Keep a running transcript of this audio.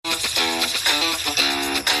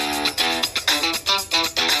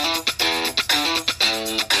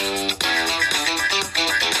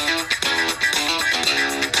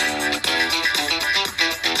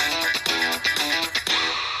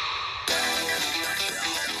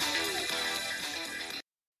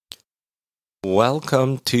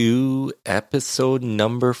Welcome to episode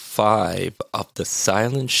number 5 of the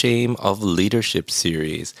Silent Shame of Leadership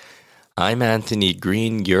series. I'm Anthony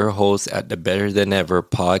Green, your host at the Better Than Ever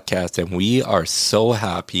podcast, and we are so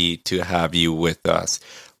happy to have you with us.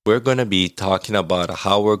 We're going to be talking about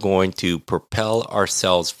how we're going to propel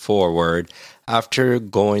ourselves forward after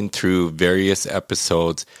going through various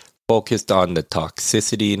episodes focused on the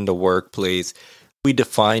toxicity in the workplace. We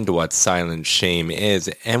defined what silent shame is,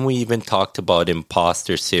 and we even talked about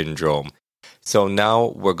imposter syndrome. So now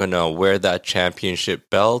we're going to wear that championship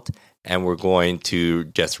belt, and we're going to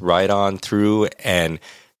just ride on through and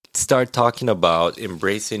start talking about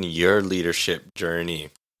embracing your leadership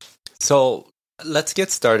journey. So let's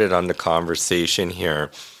get started on the conversation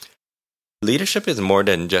here. Leadership is more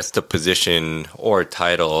than just a position or a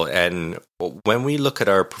title, and when we look at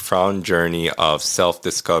our profound journey of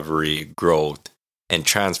self-discovery, growth, and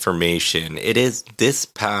transformation, it is this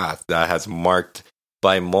path that has marked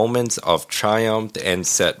by moments of triumph and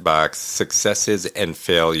setbacks, successes and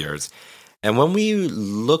failures. And when we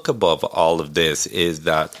look above all of this is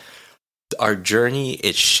that our journey,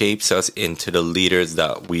 it shapes us into the leaders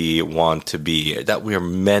that we want to be, that we are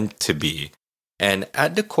meant to be. And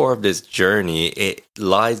at the core of this journey, it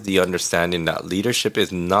lies the understanding that leadership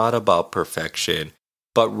is not about perfection,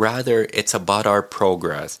 but rather it's about our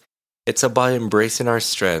progress. It's about embracing our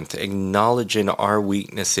strength, acknowledging our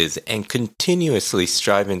weaknesses, and continuously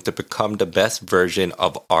striving to become the best version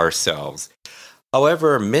of ourselves.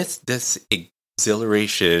 However, amidst this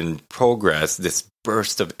exhilaration, progress, this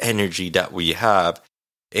burst of energy that we have,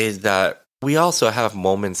 is that we also have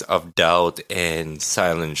moments of doubt and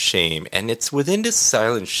silent shame. And it's within this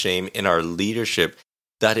silent shame in our leadership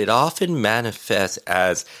that it often manifests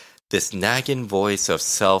as this nagging voice of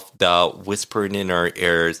self-doubt whispering in our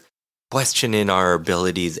ears, questioning our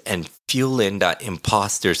abilities and fueling that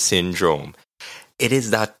imposter syndrome. It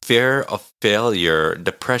is that fear of failure,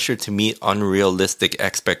 the pressure to meet unrealistic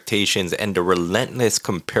expectations, and the relentless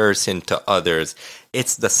comparison to others.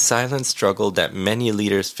 It's the silent struggle that many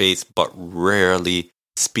leaders face but rarely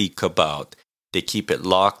speak about. They keep it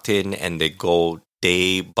locked in and they go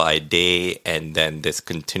day by day, and then this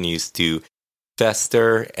continues to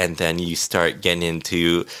fester, and then you start getting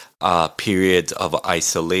into periods of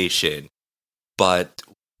isolation. But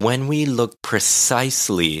when we look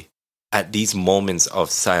precisely at these moments of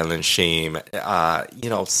silent shame,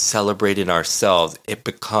 celebrating ourselves, it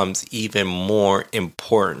becomes even more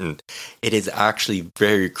important. It is actually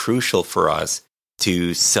very crucial for us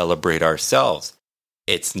to celebrate ourselves.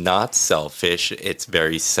 It's not selfish, it's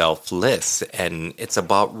very selfless, and it's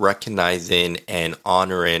about recognizing and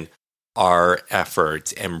honoring our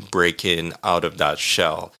efforts and breaking out of that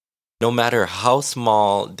shell. No matter how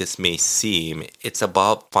small this may seem, it's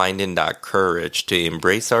about finding that courage to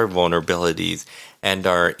embrace our vulnerabilities and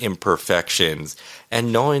our imperfections,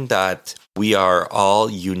 and knowing that we are all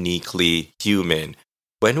uniquely human.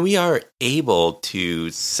 When we are able to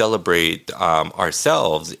celebrate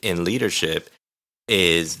ourselves in leadership,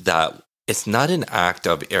 is that it's not an act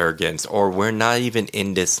of arrogance, or we're not even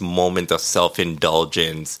in this moment of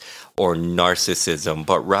self-indulgence or narcissism,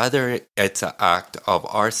 but rather it's an act of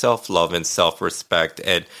our self-love and self-respect.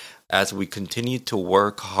 And as we continue to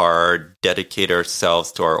work hard, dedicate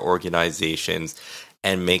ourselves to our organizations,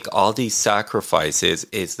 and make all these sacrifices,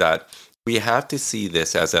 is that we have to see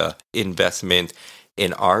this as an investment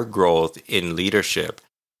in our growth in leadership.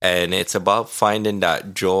 And it's about finding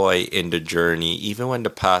that joy in the journey, even when the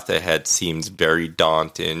path ahead seems very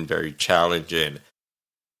daunting, very challenging.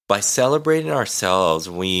 By celebrating ourselves,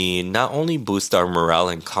 we not only boost our morale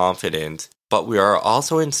and confidence, but we are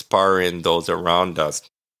also inspiring those around us.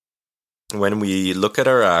 When we look at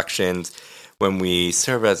our actions, when we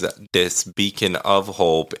serve as this beacon of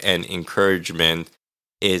hope and encouragement,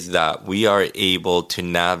 is that we are able to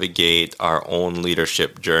navigate our own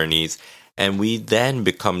leadership journeys. And we then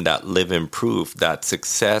become that living proof that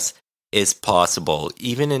success is possible,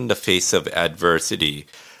 even in the face of adversity.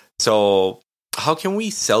 So, how can we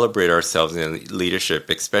celebrate ourselves in leadership,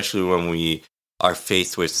 especially when we are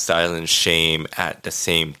faced with silent shame at the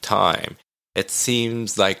same time? It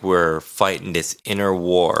seems like we're fighting this inner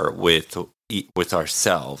war with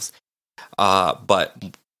ourselves.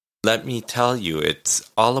 But let me tell you, it's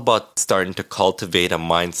all about starting to cultivate a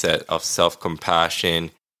mindset of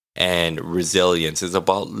self-compassion and resilience. Is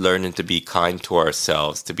about learning to be kind to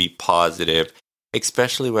ourselves, to be positive,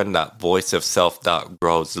 especially when that voice of self-doubt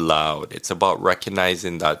grows loud. It's about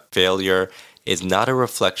recognizing that failure is not a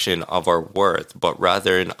reflection of our worth, but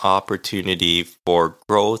rather an opportunity for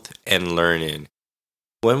growth and learning.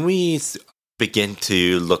 When we begin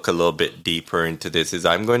to look a little bit deeper into this is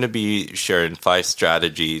I'm going to be sharing 5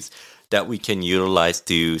 strategies that we can utilize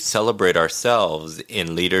to celebrate ourselves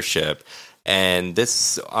in leadership. And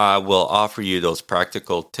this will offer you those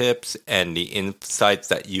practical tips and the insights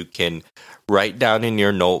that you can write down in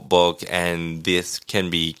your notebook. And this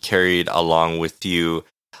can be carried along with you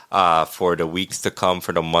for the weeks to come,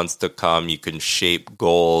 for the months to come. You can shape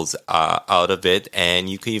goals out of it.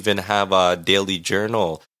 And you can even have a daily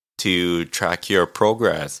journal to track your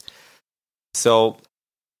progress. So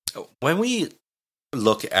when we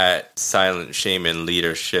look at silent shame in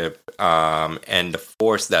leadership and the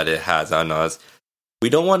force that it has on us, we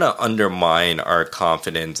don't want to undermine our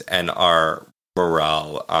confidence and our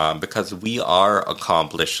morale because we are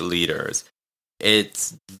accomplished leaders.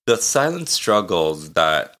 It's the silent struggles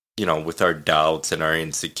that, with our doubts and our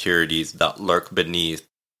insecurities that lurk beneath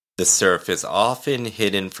the surface, often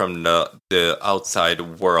hidden from the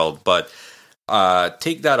outside world. But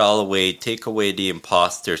take that all away, take away the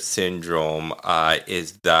imposter syndrome,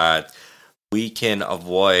 is that we can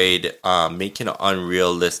avoid making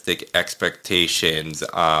unrealistic expectations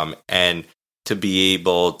and to be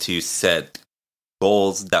able to set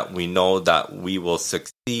goals that we know that we will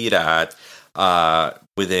succeed at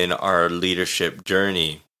within our leadership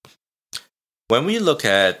journey. When we look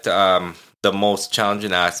at the most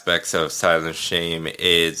challenging aspects of silent shame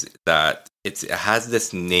is that it has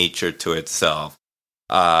this nature to itself.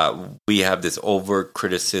 We have this overt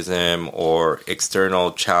criticism or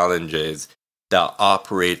external challenges that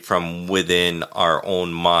operate from within our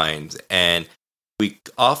own minds. And we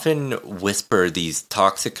often whisper these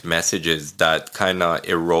toxic messages that kind of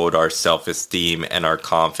erode our self-esteem and our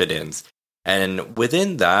confidence. And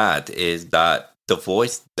within that is that the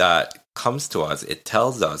voice that comes to us, it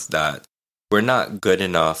tells us that we're not good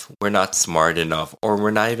enough, we're not smart enough, or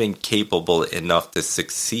we're not even capable enough to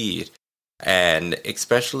succeed. And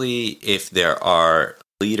especially if there are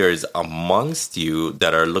leaders amongst you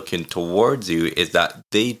that are looking towards you, is that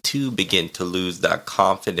they too begin to lose that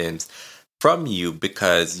confidence from you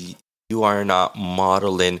because you are not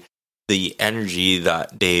modeling the energy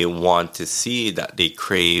that they want to see, that they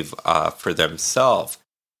crave for themselves.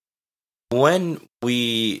 When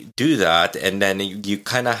we do that, and then you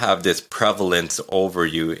kind of have this prevalence over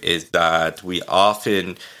you, is that we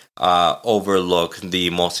often overlook the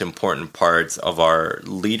most important parts of our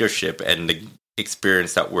leadership and the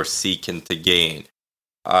experience that we're seeking to gain.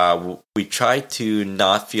 We try to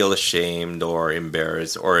not feel ashamed or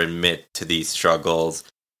embarrassed or admit to these struggles.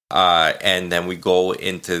 And then we go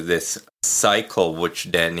into this cycle, which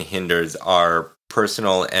then hinders our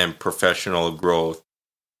personal and professional growth.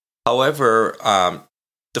 However,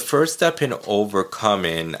 the first step in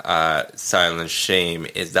overcoming silent shame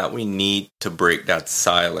is that we need to break that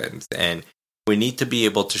silence, and we need to be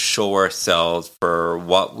able to show ourselves for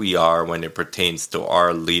what we are when it pertains to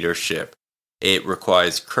our leadership. It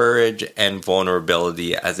requires courage and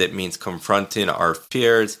vulnerability, as it means confronting our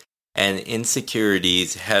fears and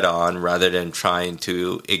insecurities head on rather than trying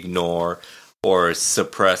to ignore or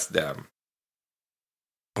suppress them.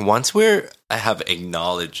 Once we have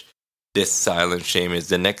acknowledged this silent shame, is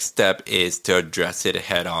the next step is to address it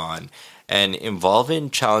head on and involving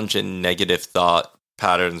challenging negative thought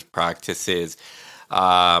patterns, practices,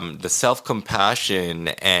 the self-compassion,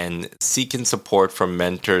 and seeking support from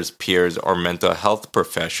mentors, peers, or mental health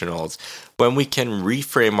professionals. When we can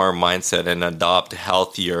reframe our mindset and adopt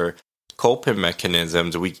healthier coping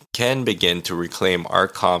mechanisms, we can begin to reclaim our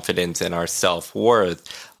confidence and our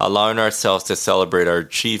self-worth, allowing ourselves to celebrate our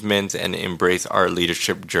achievements and embrace our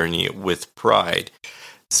leadership journey with pride.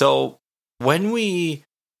 So when we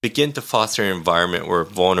begin to foster an environment where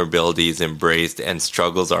vulnerability is embraced and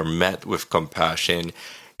struggles are met with compassion,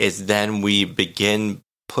 is then we begin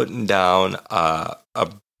putting down a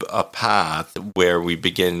path where we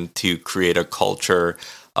begin to create a culture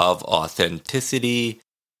of authenticity,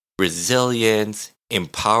 resilience,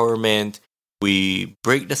 empowerment. We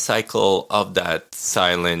break the cycle of that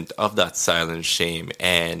silent shame,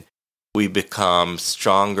 and we become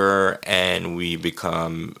stronger and we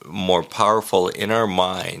become more powerful in our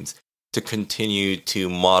minds to continue to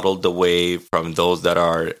model the way from those that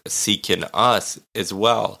are seeking us as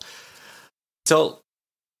well. So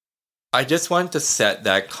I just want to set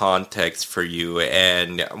that context for you,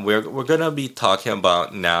 and we're going to be talking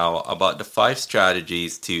about now about the 5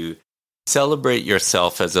 strategies to celebrate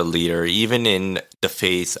yourself as a leader, even in the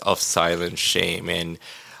face of silent shame. And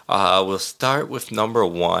we'll start with number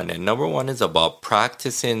 1, and number 1 is about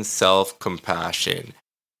practicing self-compassion.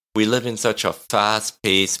 We live in such a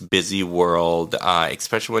fast-paced, busy world,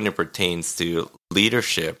 especially when it pertains to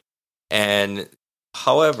leadership. And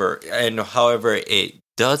However, it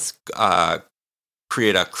does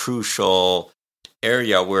create a crucial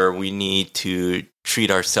area where we need to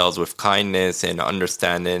treat ourselves with kindness and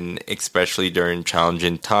understanding, especially during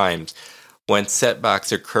challenging times. When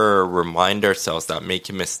setbacks occur, remind ourselves that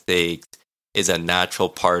making mistakes is a natural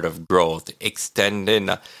part of growth, extending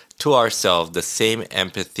to ourselves the same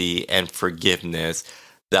empathy and forgiveness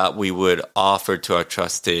that we would offer to a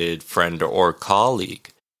trusted friend or colleague.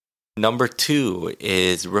 Number two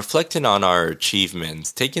is reflecting on our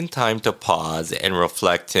achievements, taking time to pause and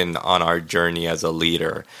reflecting on our journey as a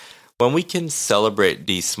leader. When we can celebrate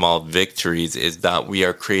these small victories, is that we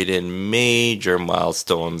are creating major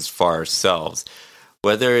milestones for ourselves.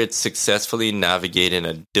 Whether it's successfully navigating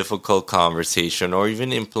a difficult conversation or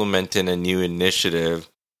even implementing a new initiative,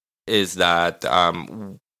 is that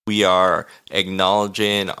we are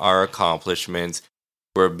acknowledging our accomplishments,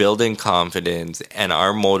 we're building confidence, and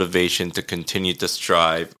our motivation to continue to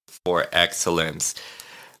strive for excellence.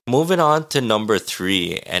 Moving on to number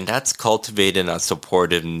three, and that's cultivating a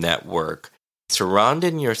supportive network.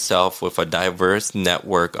 Surrounding yourself with a diverse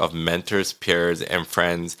network of mentors, peers, and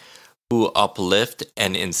friends who uplift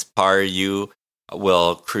and inspire you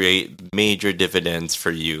will create major dividends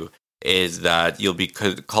for you. Is that you'll be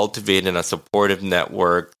cultivating a supportive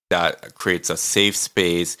network that creates a safe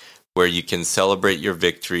space where you can celebrate your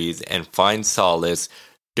victories and find solace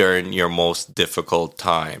during your most difficult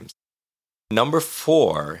times. Number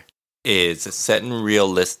four is setting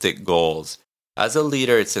realistic goals. As a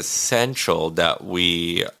leader, it's essential that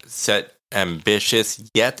we set ambitious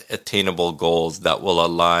yet attainable goals that will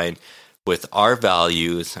align with our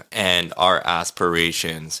values and our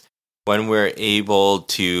aspirations. When we're able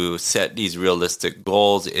to set these realistic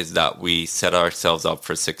goals, is that we set ourselves up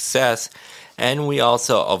for success, and we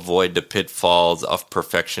also avoid the pitfalls of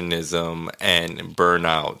perfectionism and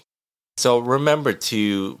burnout. So remember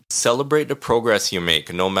to celebrate the progress you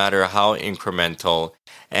make, no matter how incremental,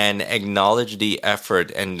 and acknowledge the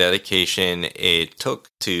effort and dedication it took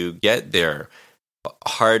to get there.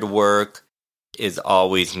 Hard work is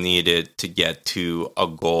always needed to get to a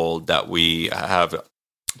goal that we have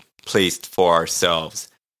placed for ourselves.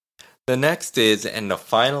 The next is, and the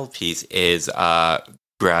final piece is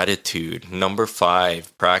gratitude. Number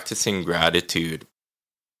five, practicing gratitude.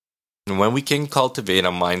 And when we can cultivate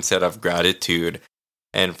a mindset of gratitude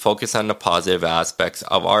and focus on the positive aspects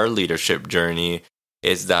of our leadership journey,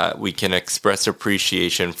 is that we can express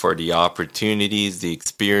appreciation for the opportunities, the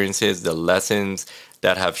experiences, the lessons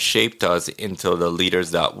that have shaped us into the leaders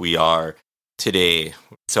that we are today.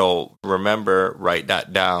 So remember, write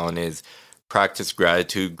that down, is practice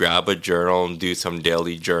gratitude, grab a journal and do some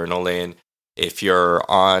daily journaling. If if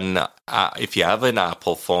you have an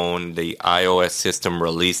Apple phone, the iOS system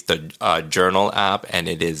released the journal app, and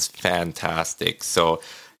it is fantastic. So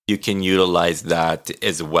you can utilize that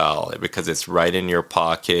as well because it's right in your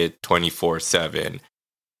pocket 24/7.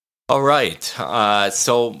 All right.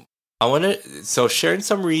 So sharing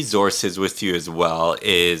some resources with you as well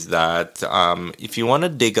is that if you want to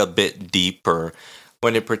dig a bit deeper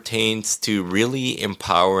when it pertains to really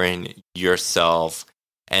empowering yourself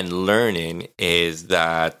and learning, is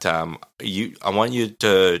that I want you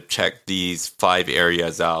to check these 5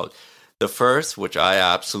 areas out. The first, which I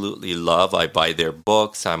absolutely love, I buy their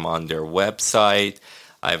books, I'm on their website,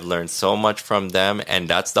 I've learned so much from them, and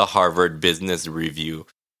that's the Harvard Business Review.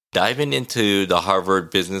 Diving into the Harvard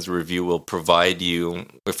Business Review will provide you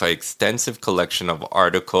with an extensive collection of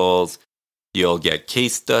articles. You'll get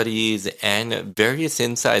case studies and various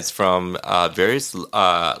insights from various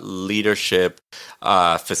leadership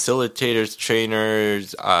facilitators,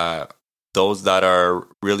 trainers, those that are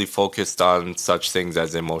really focused on such things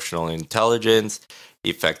as emotional intelligence,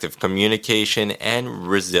 effective communication, and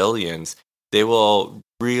resilience. They will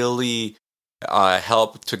really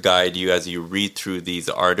help to guide you as you read through these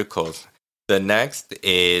articles. The next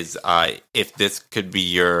is, if this could be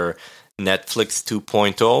your Netflix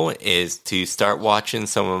 2.0, is to start watching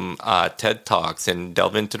some TED Talks and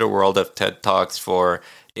delve into the world of TED Talks for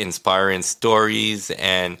inspiring stories.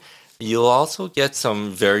 And you'll also get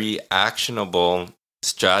some very actionable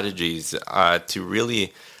strategies to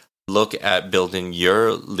really look at building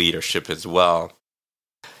your leadership as well.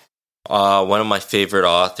 One of my favorite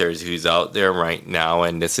authors who's out there right now,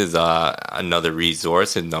 and this is another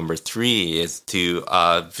resource, and number 3 is to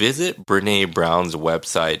visit Brene Brown's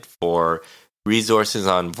website for resources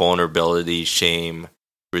on vulnerability, shame,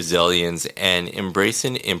 resilience, and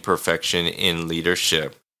embracing imperfection in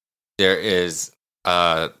leadership. There is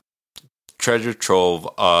a treasure trove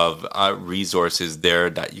of resources there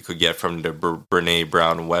that you could get from the Brene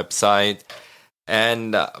Brown website.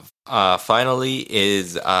 And finally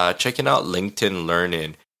is checking out LinkedIn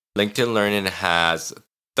Learning. LinkedIn Learning has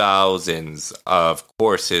thousands of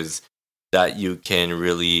courses that you can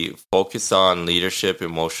really focus on leadership,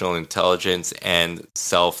 emotional intelligence, and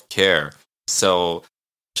self-care. So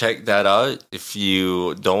check that out. If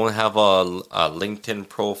you don't have a LinkedIn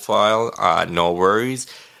profile, no worries.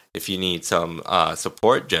 If you need some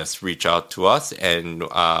support, just reach out to us and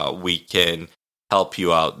we can help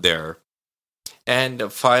you out there.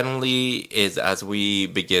 And finally, is as we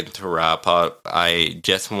begin to wrap up, I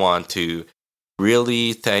just want to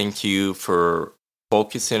really thank you for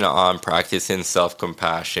focusing on practicing self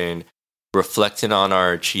compassion, reflecting on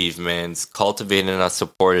our achievements, cultivating a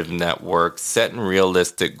supportive network, setting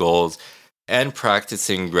realistic goals, and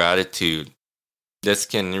practicing gratitude. This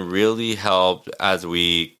can really help as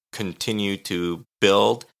we continue to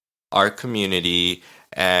build our community.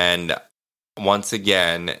 And once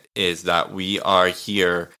again, is that we are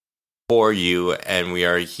here for you and we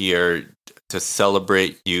are here to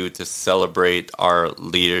celebrate you, to celebrate our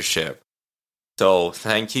leadership. So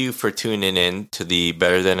thank you for tuning in to the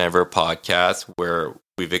Better Than Ever podcast, where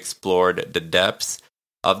we've explored the depths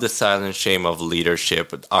of the silent shame of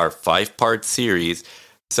leadership, our 5-part series.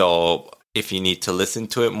 So if you need to listen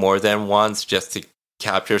to it more than once just to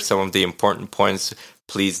capture some of the important points,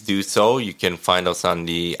 please do so. You can find us on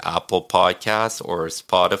the Apple Podcast or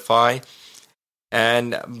Spotify.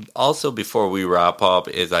 And also, before we wrap up,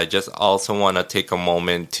 is I just also want to take a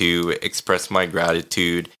moment to express my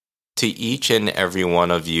gratitude to each and every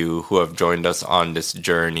one of you who have joined us on this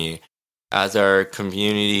journey. As our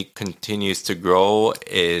community continues to grow,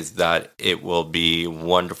 is that it will be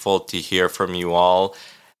wonderful to hear from you all.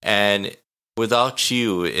 And without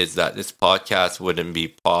you, is that this podcast wouldn't be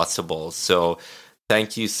possible. So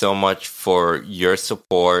thank you so much for your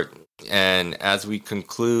support. And as we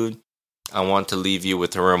conclude, I want to leave you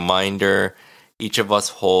with a reminder. Each of us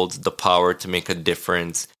holds the power to make a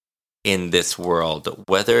difference in this world,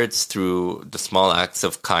 whether it's through the small acts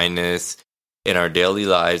of kindness in our daily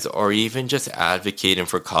lives or even just advocating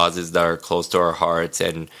for causes that are close to our hearts,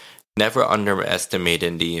 and never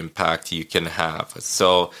underestimating the impact you can have.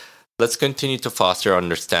 So let's continue to foster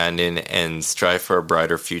understanding and strive for a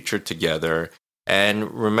brighter future together. And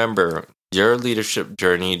remember, your leadership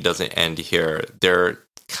journey doesn't end here. There are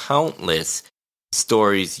countless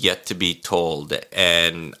stories yet to be told,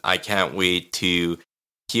 and I can't wait to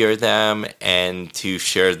hear them and to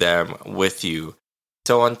share them with you.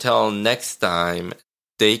 So until next time,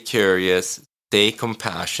 stay curious, stay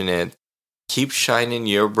compassionate, keep shining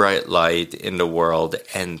your bright light in the world,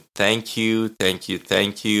 and thank you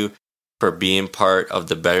for being part of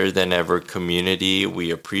the Better Than Ever community. We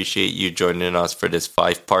appreciate you joining us for this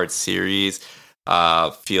 5-part series.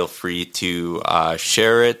 Feel free to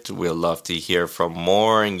share it. We'll love to hear from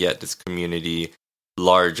more and get this community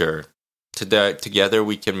larger. Together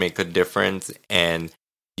we can make a difference and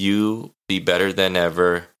you be better than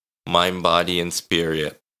ever, mind, body, and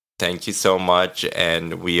spirit. Thank you so much,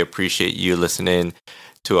 and we appreciate you listening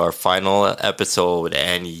to our final episode.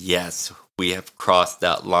 And yes, we have crossed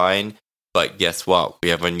that line, but guess what? We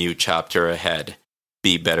have a new chapter ahead.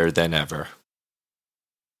 Be better than ever.